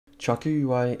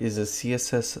ChakraUI is a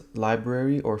CSS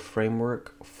library or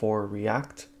framework for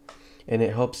React, and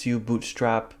it helps you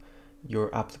bootstrap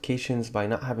your applications by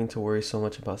not having to worry so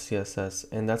much about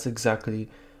CSS. And that's exactly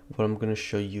what I'm going to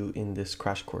show you in this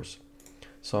crash course.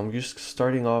 So I'm just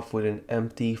starting off with an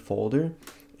empty folder,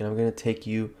 and I'm going to take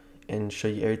you and show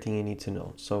you everything you need to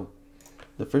know. So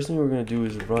the first thing we're going to do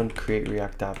is run create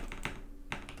React app.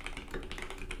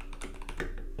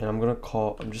 And I'm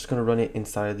just going to run it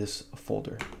inside of this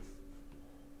folder.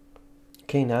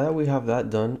 Okay, now that we have that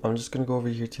done, I'm just going to go over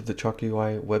here to the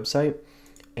ChakraUI website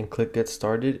and click get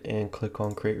started and click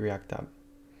on create React app.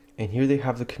 And here they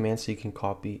have the commands so you can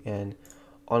copy. And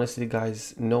honestly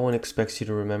guys, no one expects you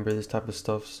to remember this type of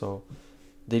stuff, so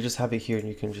they just have it here and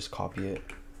you can just copy it.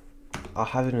 I'll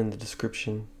have it in the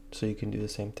description so you can do the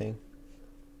same thing.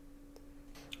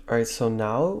 Alright, so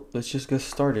now let's just get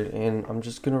started, and I'm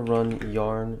just going to run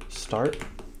yarn start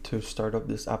to start up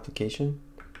this application.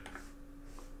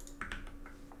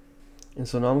 And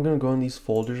so now I'm going to go in these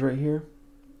folders right here,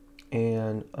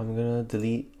 and I'm going to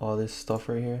delete all this stuff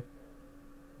right here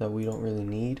that we don't really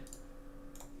need.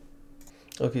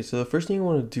 Okay, so the first thing you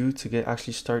want to do to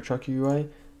actually start ChakraUI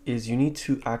is you need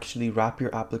to actually wrap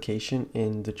your application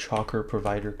in the Chakra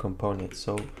provider component.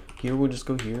 So here we'll just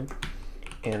go here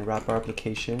and wrap our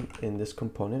application in this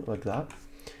component like that.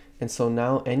 And so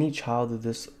now any child of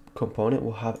this component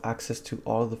will have access to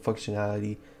all of the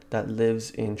functionality that lives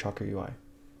in ChakraUI.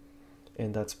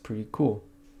 And that's pretty cool.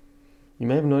 You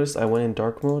may have noticed I went in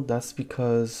dark mode. That's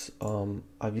because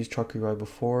I've used ChakraUI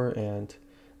before and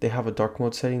they have a dark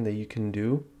mode setting that you can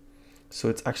do. So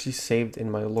it's actually saved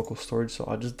in my local storage. So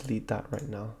I'll just delete that right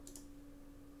now.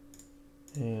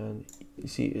 And you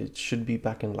see, it should be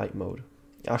back in light mode.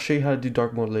 I'll show you how to do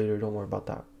dark mode later. Don't worry about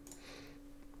that.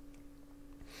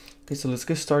 Okay, so let's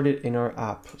get started in our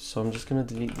app. So I'm just going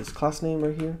to delete this class name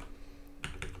right here.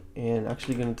 And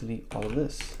actually going to delete all of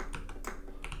this.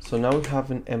 So now we have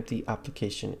an empty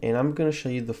application, and I'm going to show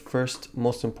you the first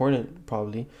most important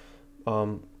probably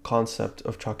concept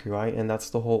of ChakraUI, and that's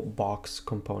the whole box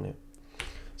component.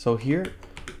 So here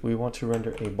we want to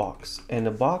render a box, and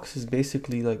a box is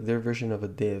basically like their version of a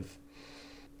div.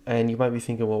 And you might be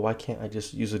thinking, well, why can't I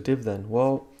just use a div then?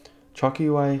 Well,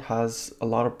 ChakraUI has a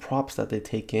lot of props that they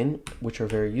take in, which are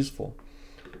very useful.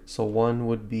 So one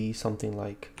would be something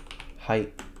like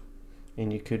height,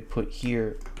 and you could put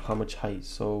here how much height,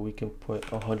 so we can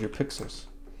put 100 pixels.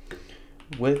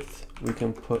 Width, we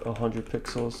can put 100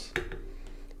 pixels.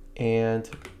 And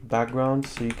background,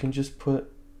 so you can just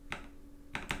put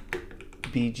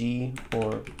BG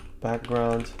or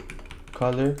background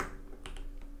color,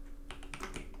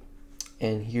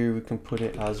 and here we can put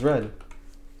it as red.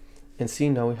 And see,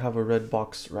 now we have a red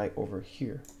box right over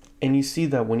here. And you see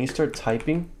that when you start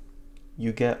typing,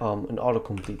 you get an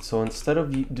autocomplete. So instead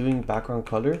of doing background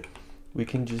color, we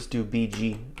can just do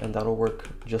BG, and that'll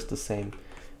work just the same.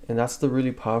 And that's the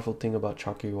really powerful thing about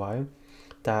ChakraUI,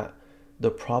 that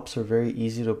the props are very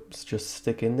easy to just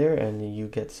stick in there and you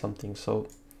get something. So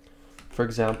for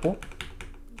example,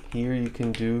 here you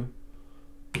can do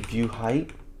view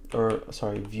height, or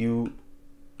sorry, view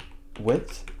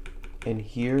width, and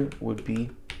here would be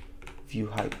view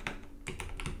height.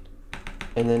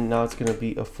 And then now it's going to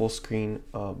be a full screen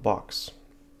box.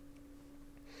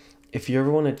 If you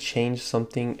ever want to change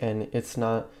something and it's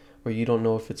not, or you don't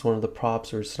know if it's one of the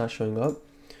props or it's not showing up,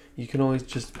 you can always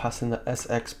just pass in the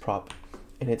SX prop,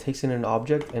 and it takes in an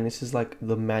object, and this is like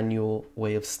the manual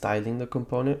way of styling the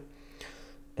component.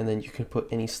 And then you can put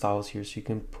any styles here, so you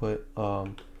can put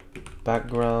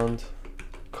background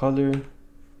color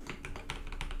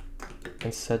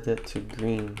and set that to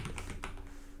green,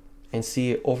 and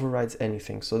see, it overrides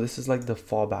anything. So this is like the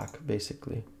fallback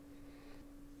basically.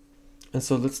 And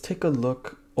so let's take a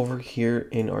look over here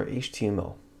in our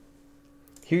HTML.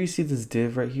 Here you see this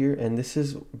div right here, and this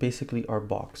is basically our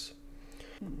box.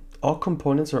 All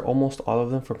components, or almost all of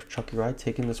them from ChakraUI,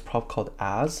 take in this prop called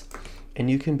as,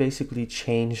 and you can basically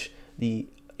change the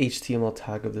HTML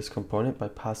tag of this component by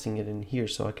passing it in here.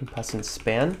 So I can pass in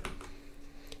span,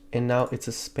 and now it's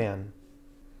a span.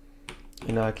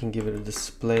 And now I can give it a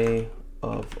display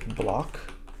of block,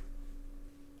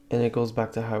 and it goes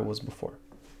back to how it was before.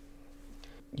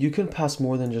 You can pass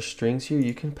more than just strings here.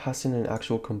 You can pass in an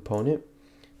actual component,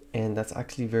 and that's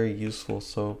actually very useful.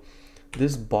 So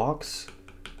this box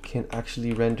can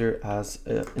actually render as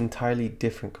an entirely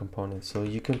different component. So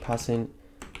you can pass in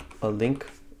a link,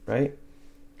 right?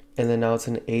 And then now it's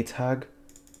an A tag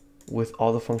with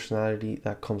all the functionality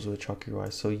that comes with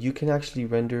ChakraUI. So you can actually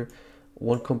render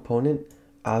one component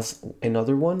as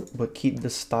another one, but keep the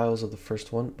styles of the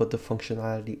first one, but the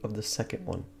functionality of the second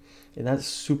one. And that's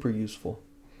super useful.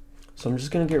 So I'm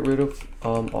just gonna get rid of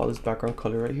all this background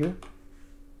color right here.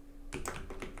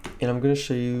 And I'm gonna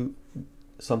show you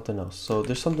something else. So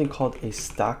there's something called a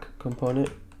stack component.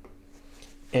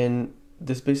 And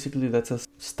this basically lets us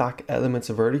stack elements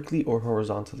vertically or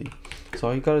horizontally. So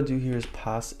all you gotta do here is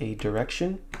pass a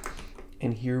direction,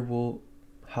 and here we'll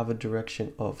have a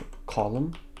direction of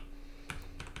column.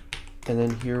 And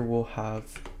then here we'll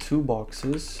have 2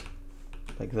 boxes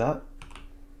like that.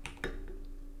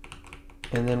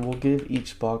 And then we'll give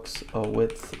each box a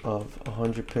width of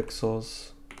 100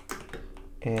 pixels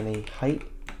and a height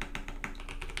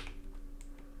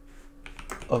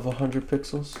of 100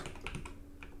 pixels.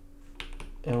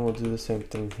 And we'll do the same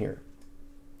thing here.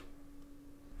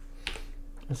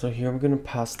 And so here I'm going to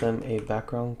pass them a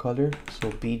background color.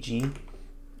 So BG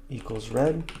equals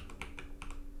red.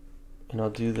 And I'll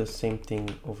do the same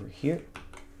thing over here.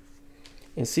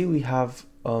 And see, we have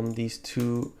these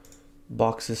 2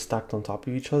 boxes stacked on top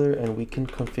of each other, and we can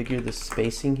configure the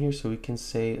spacing here. So we can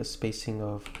say a spacing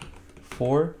of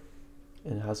 4,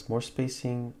 and it has more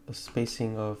spacing, a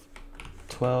spacing of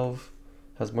 12,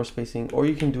 has more spacing, or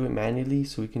you can do it manually.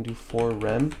 So we can do 4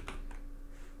 rem,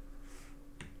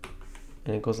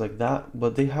 and it goes like that.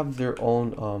 But they have their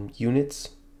own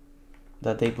units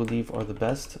that they believe are the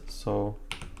best, so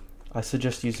I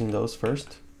suggest using those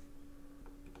first.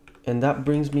 And that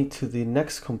brings me to the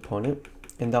next component,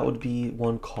 and that would be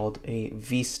one called a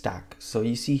V-stack. So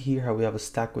you see here how we have a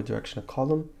stack with direction of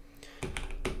column.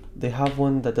 They have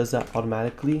one that does that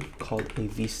automatically called a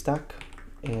V-stack,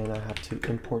 and I have to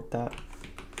import that.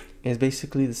 It's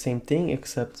basically the same thing,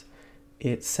 except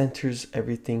it centers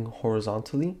everything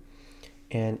horizontally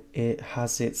and it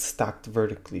has it stacked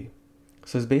vertically.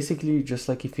 So it's basically just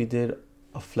like if you did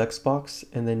a flex box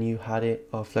and then you had it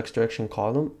a flex direction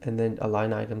column and then a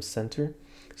line item center.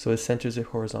 So it centers it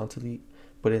horizontally,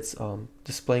 but it's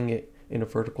displaying it in a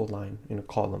vertical line in a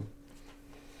column.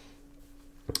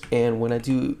 And when I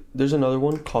do, there's another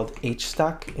one called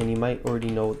H-stack, and you might already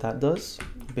know what that does.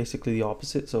 Basically the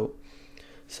opposite. So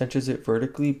centers it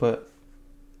vertically, but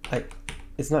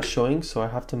it's not showing, so I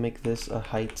have to make this a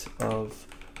height of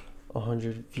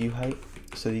 100 view height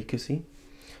so that you can see.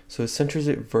 So it centers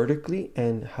it vertically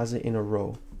and has it in a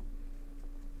row.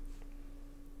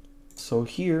 So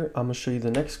here I'm gonna show you the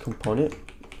next component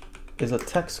is a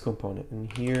text component,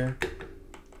 and here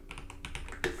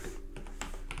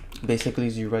basically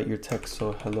is you write your text.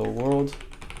 So hello world,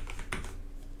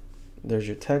 there's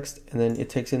your text, and then it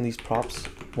takes in these props,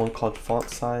 one called font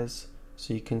size.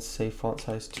 So you can say font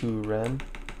size 2 rem.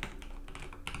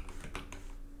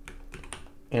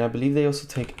 And I believe they also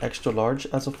take extra large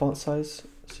as a font size.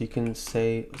 So you can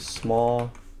say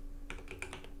small,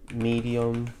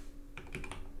 medium,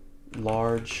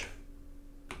 large,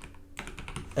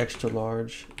 extra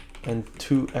large, and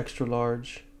 2 extra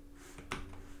large,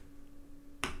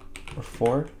 or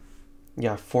 4.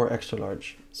 Yeah, 4 extra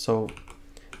large. So,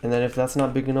 and then if that's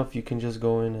not big enough, you can just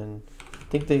go in and I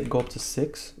think they go up to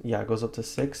 6. Yeah, it goes up to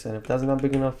 6. And if that's not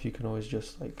big enough, you can always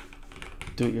just like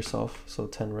do it yourself. So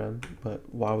 10 rem, but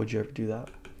why would you ever do that?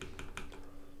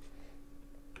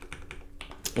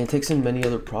 And it takes in many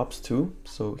other props too.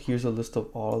 So here's a list of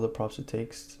all the props it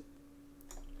takes.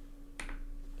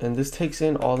 And this takes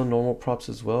in all the normal props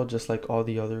as well, just like all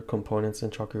the other components in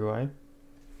ChakraUI.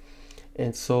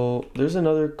 And so there's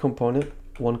another component,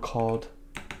 one called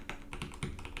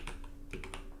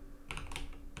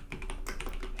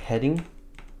heading.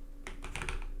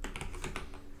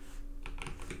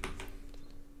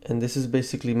 And this is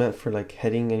basically meant for like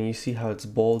heading, and you see how it's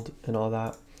bold and all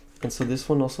that. And so this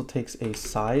one also takes a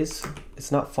size.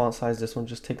 It's not font size, this one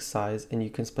just takes size, and you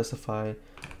can specify,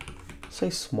 say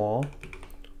small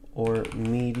or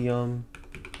medium,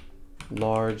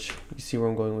 large. You see where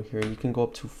I'm going with here. You can go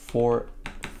up to 4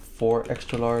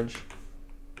 extra large.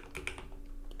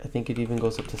 I think it even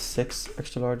goes up to 6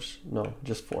 extra large. No,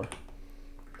 just 4.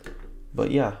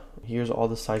 But yeah, here's all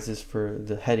the sizes for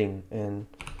the heading, and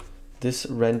this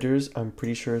renders, I'm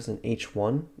pretty sure, as an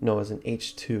H1. No, as an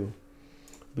H2.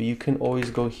 But you can always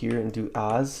go here and do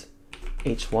as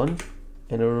H1,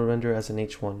 and it will render as an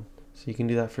H1. So you can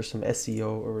do that for some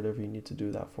SEO or whatever you need to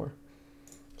do that for.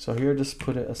 So here, just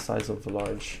put it a size of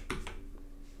large.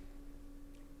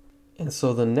 And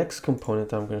so the next component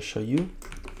that I'm going to show you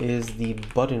is the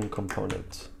button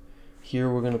component. Here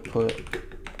we're going to put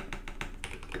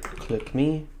click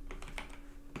me,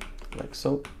 like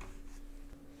so.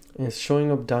 And it's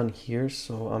showing up down here,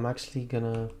 so I'm actually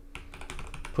gonna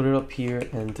put it up here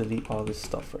and delete all this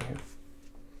stuff right here.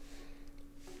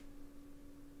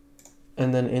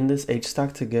 And then in this H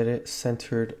stack, to get it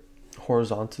centered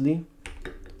horizontally,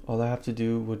 all I have to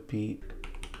do would be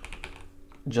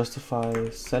justify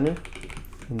center,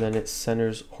 and then it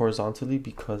centers horizontally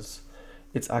because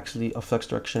it's actually a flex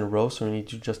direction row. So when you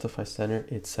do justify center,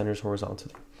 it centers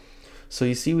horizontally. So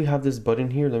you see we have this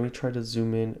button here. Let me try to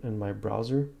zoom in my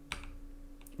browser.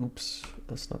 Oops,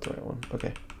 that's not the right one.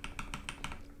 Okay.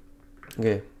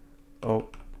 Okay. Oh, all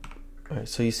right.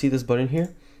 So you see this button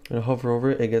here, and I hover over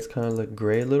it, it gets kind of like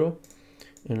gray a little,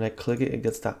 and I click it, it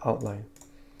gets that outline.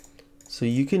 So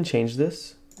you can change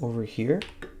this over here.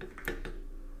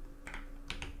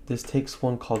 This takes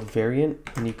one called variant,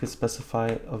 and you could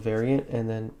specify a variant, and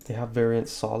then they have variant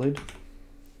solid.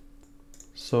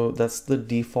 So that's the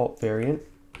default variant,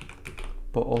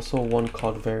 but also one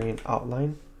called variant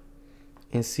outline.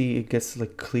 And see, it gets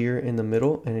like clear in the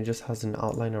middle and it just has an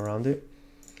outline around it.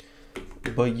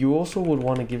 But you also would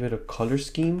want to give it a color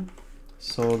scheme.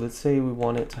 So let's say we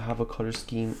want it to have a color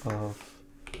scheme of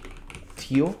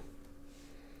teal.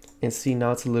 And see,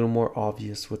 now it's a little more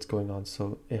obvious what's going on.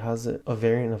 So it has a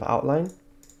variant of outline.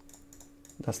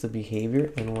 That's the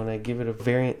behavior. And when I give it a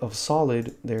variant of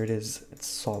solid, there it is, it's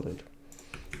solid.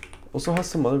 Also has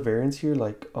some other variants here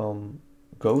like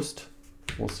ghost.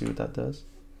 We'll see what that does.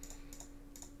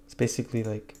 It's basically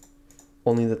like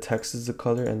only the text is the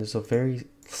color, and there's a very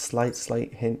slight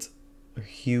hint or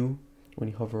hue when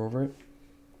you hover over it.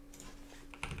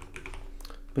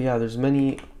 But yeah, there's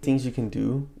many things you can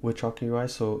do with ChakraUI.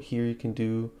 So here you can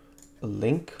do a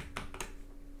link,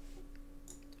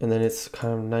 and then it's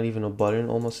kind of not even a button,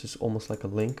 it's almost like a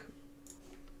link.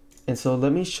 And so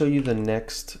let me show you the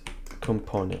next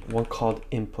component, one called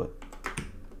input.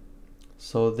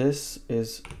 So this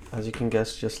is, as you can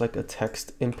guess, just like a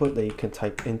text input that you can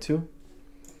type into.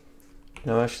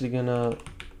 And I'm actually gonna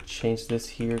change this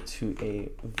here to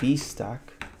a VStack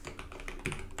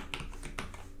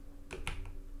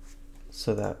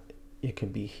so that it can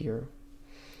be here.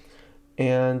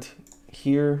 And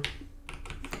here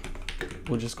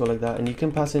we'll just go like that, and you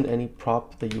can pass in any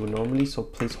prop that you would normally. So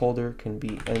placeholder can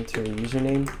be enter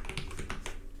username,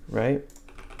 right?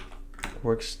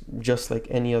 Works just like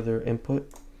any other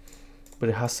input, but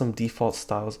it has some default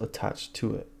styles attached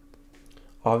to it.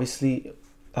 Obviously,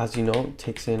 as you know, it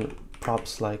takes in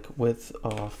props like width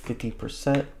of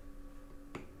 50%,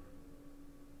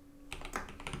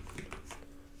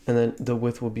 and then the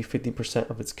width will be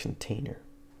 50% of its container.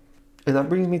 And that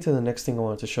brings me to the next thing I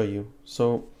wanted to show you.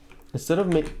 So instead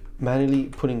of manually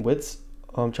putting widths,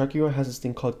 ChakraUI has this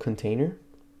thing called container.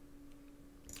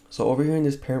 So over here in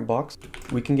this parent box,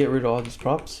 we can get rid of all these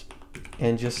props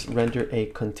and just render a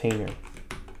container.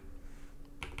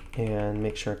 And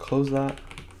make sure I close that.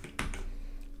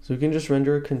 So we can just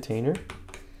render a container,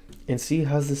 and see it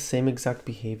has the same exact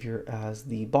behavior as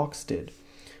the box did.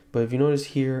 But if you notice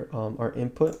here, our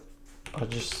input, I'll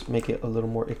just make it a little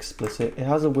more explicit. It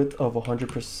has a width of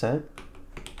 100%,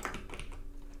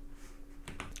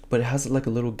 but it has like a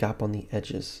little gap on the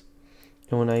edges.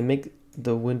 And when I make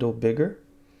the window bigger,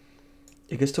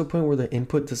 it gets to a point where the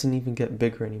input doesn't even get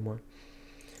bigger anymore.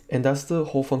 And that's the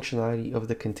whole functionality of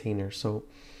the container. So,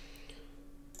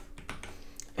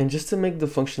 and just to make the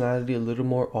functionality a little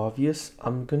more obvious,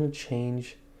 I'm gonna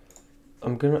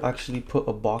actually put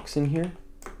a box in here,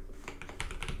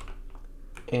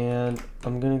 and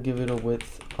I'm gonna give it a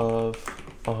width of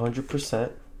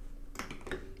 100%,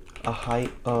 a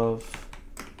height of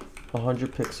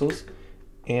 100 pixels,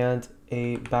 and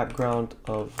a background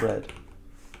of red,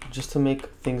 just to make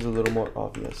things a little more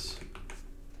obvious.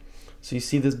 So you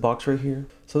see this box right here?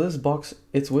 So this box,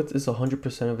 its width is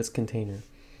 100% of its container.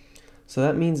 So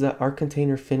that means that our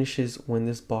container finishes when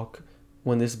this box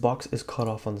is cut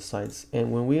off on the sides.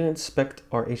 And when we inspect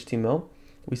our HTML,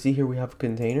 we see here we have a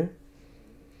container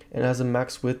and it has a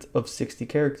max width of 60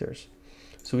 characters.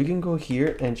 So we can go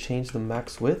here and change the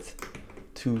max width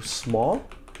to small,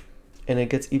 and it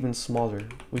gets even smaller.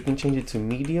 We can change it to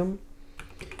medium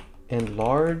and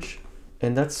large,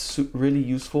 and that's really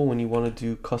useful when you want to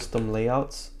do custom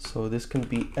layouts. So this can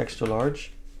be extra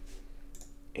large,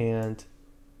 and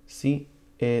see,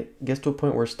 it gets to a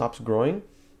point where it stops growing,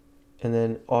 and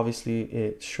then obviously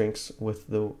it shrinks with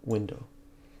the window.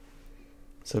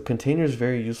 So container is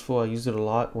very useful. I use it a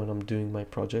lot when I'm doing my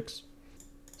projects.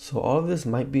 So all of this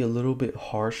might be a little bit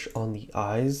harsh on the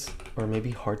eyes, or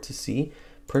maybe hard to see.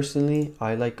 Personally,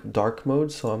 I like dark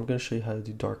mode, so I'm going to show you how to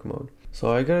do dark mode. So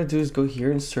all I gotta do is go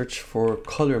here and search for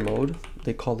color mode.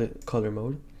 They called it color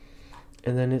mode.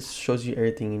 And then it shows you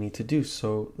everything you need to do.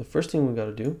 So the first thing we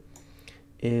gotta do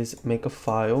is make a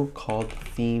file called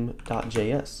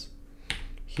theme.js.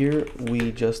 Here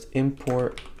we just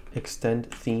import extend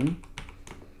theme.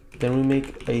 Then we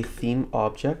make a theme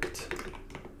object.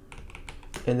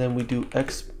 And then we do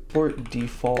export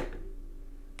default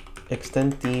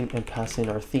extend theme and pass in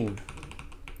our theme,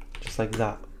 just like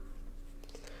that.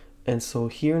 And so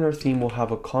here in our theme, we'll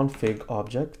have a config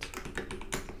object.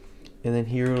 And then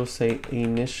here it'll say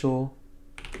initial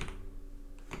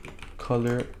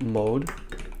color mode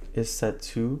is set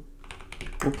to,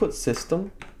 we'll put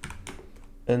system,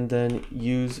 and then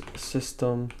use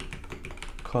system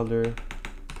color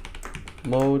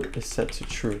mode is set to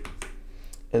true.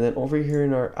 And then over here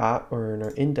in our app or in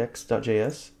our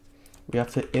index.js, we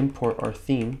have to import our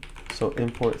theme. So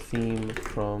import theme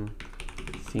from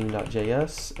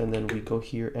theme.js, and then we go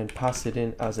here and pass it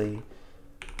in as a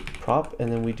prop,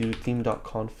 and then we do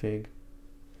theme.config.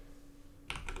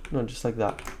 No, just like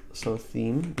that. So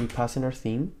theme, we pass in our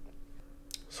theme.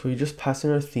 So we just pass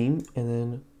in our theme,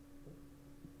 and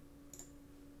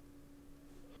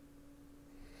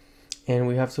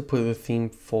we have to put the theme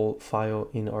file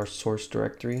in our source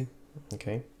directory.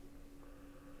 Okay.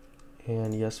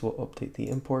 And yes, we'll update the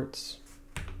imports.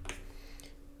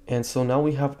 And so now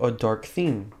we have a dark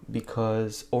theme,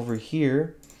 because over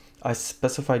here I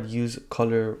specified use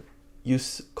color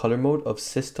mode of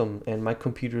system, and my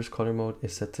computer's color mode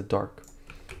is set to dark.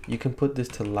 You can put this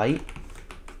to light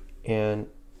and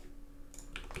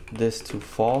this to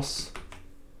false,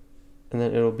 and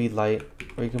then it'll be light,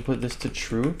 or you can put this to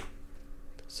true.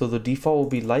 So the default will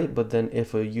be light, but then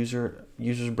if a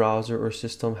user's browser or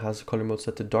system has color mode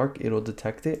set to dark, it'll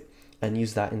detect it and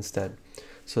use that instead.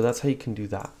 So that's how you can do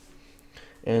that.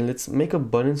 And let's make a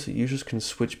button so users can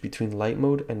switch between light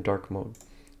mode and dark mode.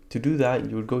 To do that,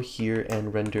 you would go here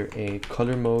and render a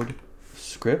color mode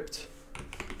script,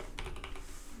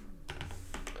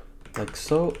 like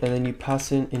so, and then you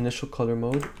pass in initial color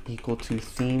mode equal to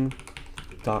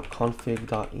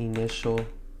theme.config.initial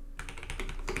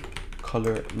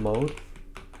color mode,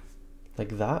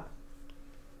 like that.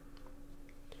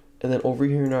 And then over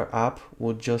here in our app,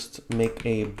 we'll just make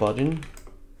a button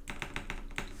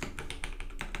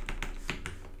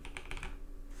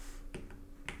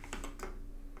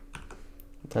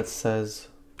that says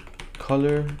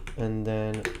color, and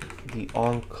then the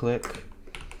on click.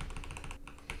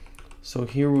 So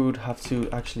here we would have to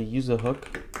actually use a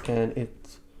hook, and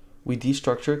we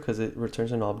destructure because it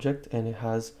returns an object, and it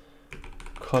has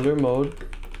color mode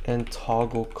and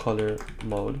toggle color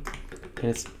mode, and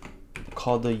it's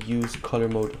called the use color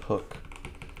mode hook.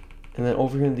 And then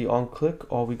over here in the on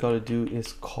click, all we got to do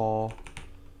is call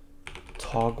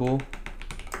toggle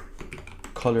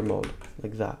color mode,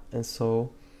 like that. And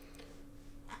so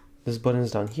this button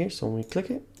is down here, so when we click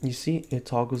it, you see it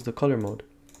toggles the color mode.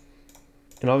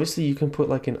 And obviously you can put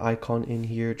like an icon in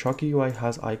here. ChakraUI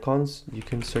has icons. You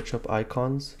can search up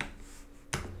icons,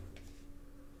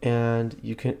 and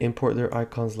you can import their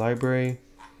icons library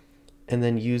and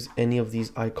then use any of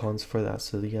these icons for that.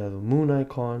 So you have a moon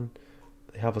icon,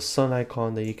 they have a sun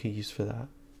icon that you can use for that.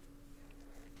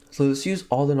 So let's use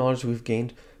all the knowledge we've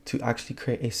gained to actually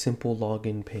create a simple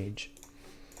login page.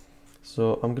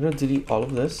 So I'm gonna delete all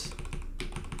of this,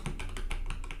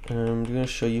 and I'm gonna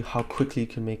show you how quickly you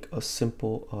can make a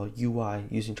simple UI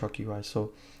using ChakraUI.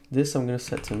 So this I'm gonna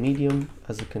set to medium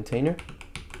as a container.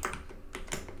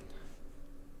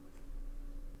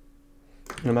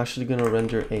 And I'm actually going to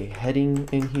render a heading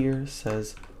in here,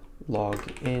 says log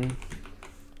in.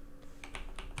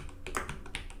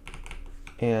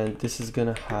 And this is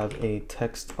going to have a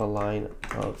text align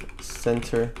of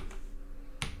center.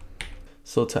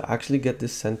 So to actually get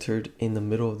this centered in the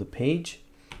middle of the page,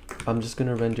 I'm just going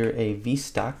to render a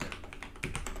VStack.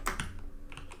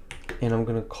 And I'm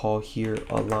going to call here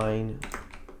align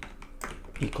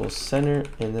equals center.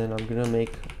 And then I'm going to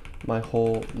make my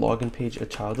whole login page a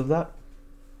child of that.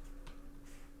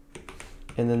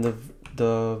 And then the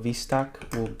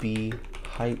VStack will be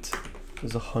height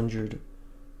is 100%,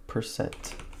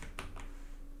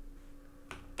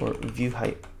 or view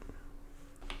height.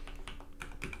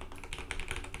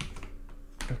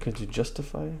 I can do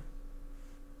justify.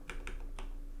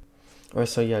 Alright,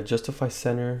 so yeah, justify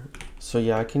center. So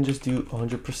yeah, I can just do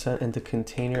 100%, and the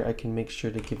container I can make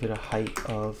sure to give it a height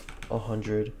of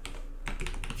 100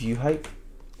 view height,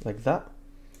 like that.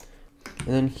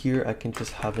 And then here I can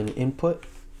just have an input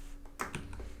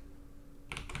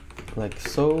like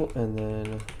so, and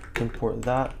then import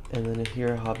that, and then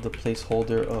here I have the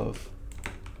placeholder of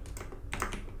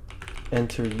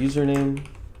enter username,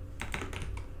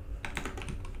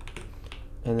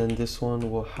 and then this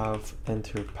one will have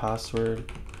enter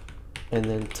password, and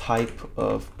then type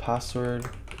of password,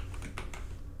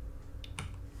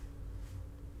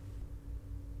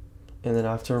 and then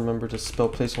I have to remember to spell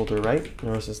placeholder right,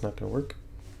 or else it's not going to work.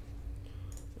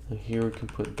 And here we can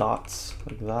put dots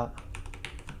like that.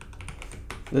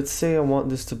 let's say I want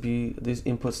this to be, these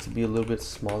inputs to be a little bit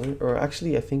smaller, or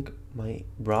actually I think my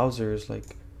browser is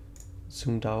like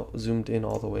zoomed in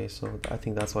all the way, so I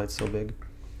think that's why it's so big.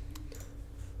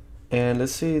 And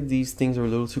let's say these things are a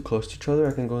little too close to each other.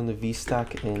 I can go in the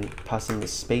VStack and pass in the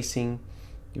spacing,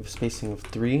 give a spacing of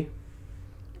 3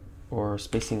 or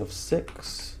spacing of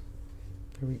 6.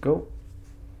 There we go.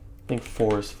 I think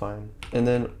 4 is fine. And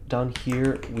then down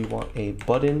here we want a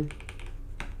button,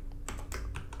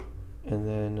 and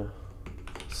then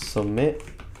submit,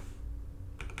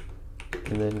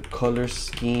 and then color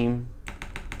scheme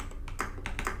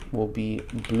will be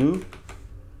blue,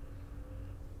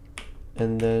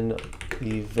 and then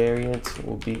the variant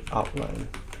will be outline,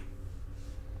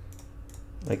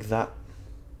 like that.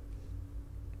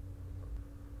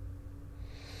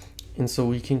 And so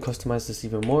we can customize this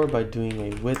even more by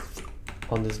doing a width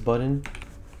on this button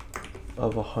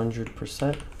of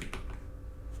 100%,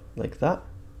 like that.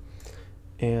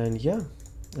 And yeah,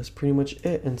 that's pretty much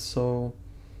it. And so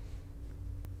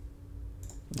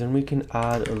then we can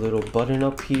add a little button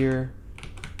up here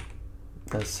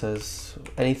that says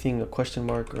anything, a question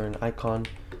mark or an icon,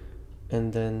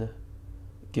 and then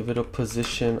give it a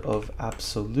position of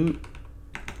absolute,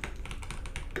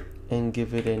 and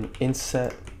give it an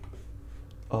inset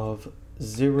of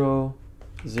 0,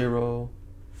 0,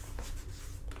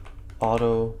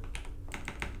 auto,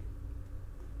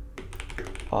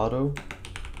 auto,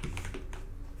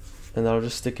 and that'll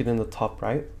just stick it in the top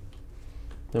right.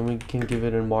 Then we can give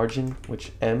it a margin,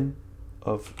 which M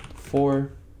of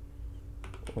 4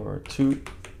 or 2,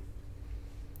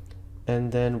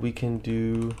 and then we can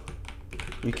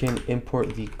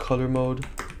import the color mode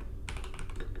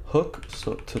hook,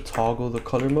 so to toggle the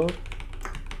color mode.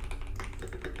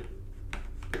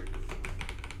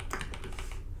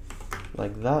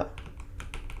 Like that.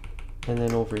 And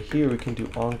then over here we can do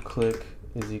onClick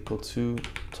is equal to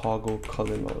toggle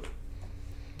color mode.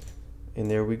 And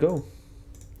there we go.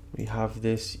 We have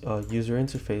this user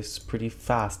interface pretty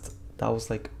fast. That was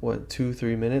like, what,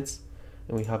 2-3 minutes?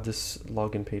 And we have this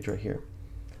login page right here.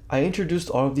 I introduced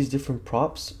all of these different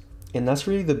props, and that's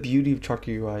really the beauty of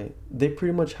ChakraUI. They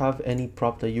pretty much have any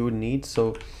prop that you would need.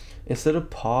 So instead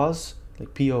of pause,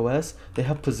 like POS, they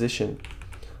have position.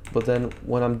 But then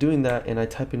when I'm doing that and I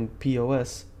type in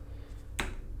POS,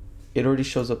 it already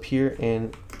shows up here,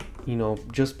 and you know,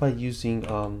 just by using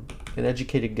an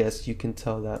educated guess, you can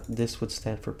tell that this would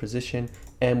stand for position,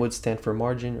 M would stand for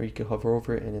margin, or you can hover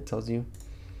over it and it tells you.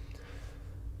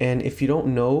 And if you don't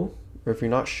know, or if you're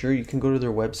not sure, you can go to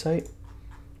their website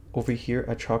over here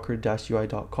at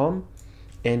chakra-ui.com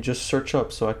and just search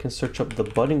up. So I can search up the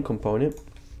button component,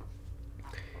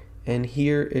 and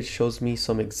here it shows me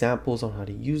some examples on how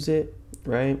to use it,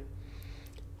 right?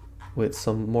 With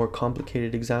some more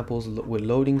complicated examples with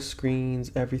loading screens,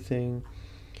 everything.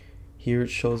 Here it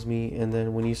shows me, and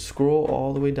then when you scroll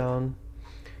all the way down,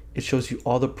 it shows you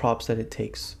all the props that it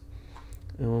takes.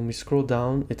 And when we scroll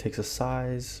down, it takes a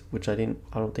size, which I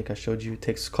don't think I showed you. It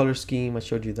takes color scheme, I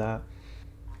showed you that.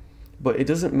 But it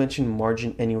doesn't mention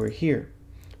margin anywhere here.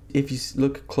 If you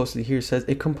look closely here, it says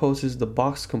it composes the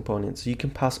box component, so you can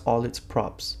pass all its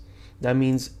props. That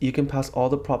means you can pass all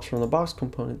the props from the box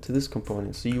component to this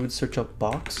component. So you would search up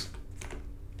box,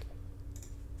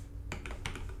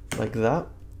 like that,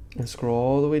 and scroll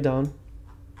all the way down.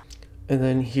 And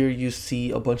then here you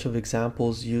see a bunch of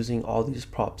examples using all these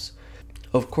props.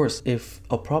 Of course, if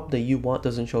a prop that you want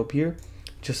doesn't show up here,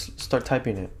 just start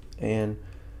typing it and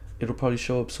it'll probably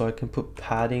show up. So I can put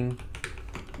padding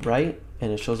right,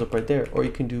 and it shows up right there. Or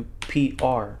you can do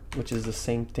PR, which is the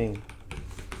same thing,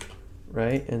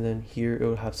 right? And then here it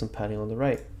will have some padding on the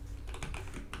right.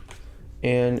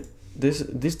 And these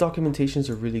documentations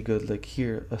are really good. Like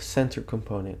here, a center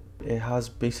component. It has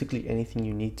basically anything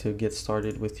you need to get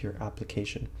started with your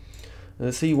application. And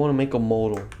let's say you want to make a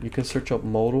modal. You can search up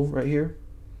modal right here.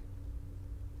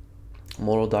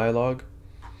 Modal dialog.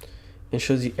 It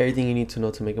shows you everything you need to know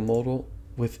to make a modal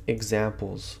with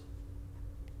examples.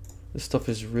 This stuff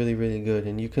is really, really good.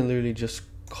 And you can literally just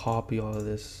copy all of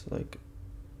this. Like,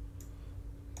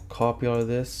 copy all of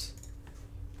this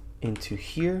into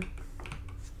here.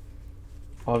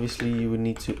 Obviously, you would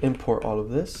need to import all of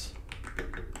this.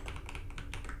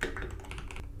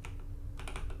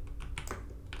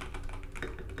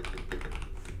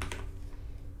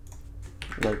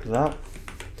 Like that.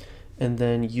 And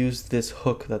then use this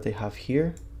hook that they have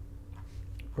here.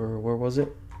 Or where was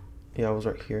it? Yeah, it was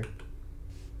right here.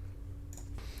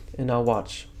 And now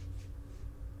watch.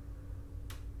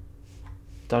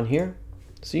 Down here,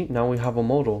 see, now we have a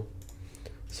modal.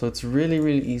 So it's really,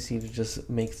 really easy to just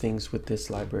make things with this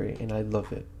library, and I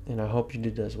love it. And I hope you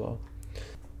did as well.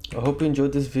 I hope you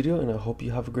enjoyed this video and I hope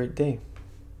you have a great day.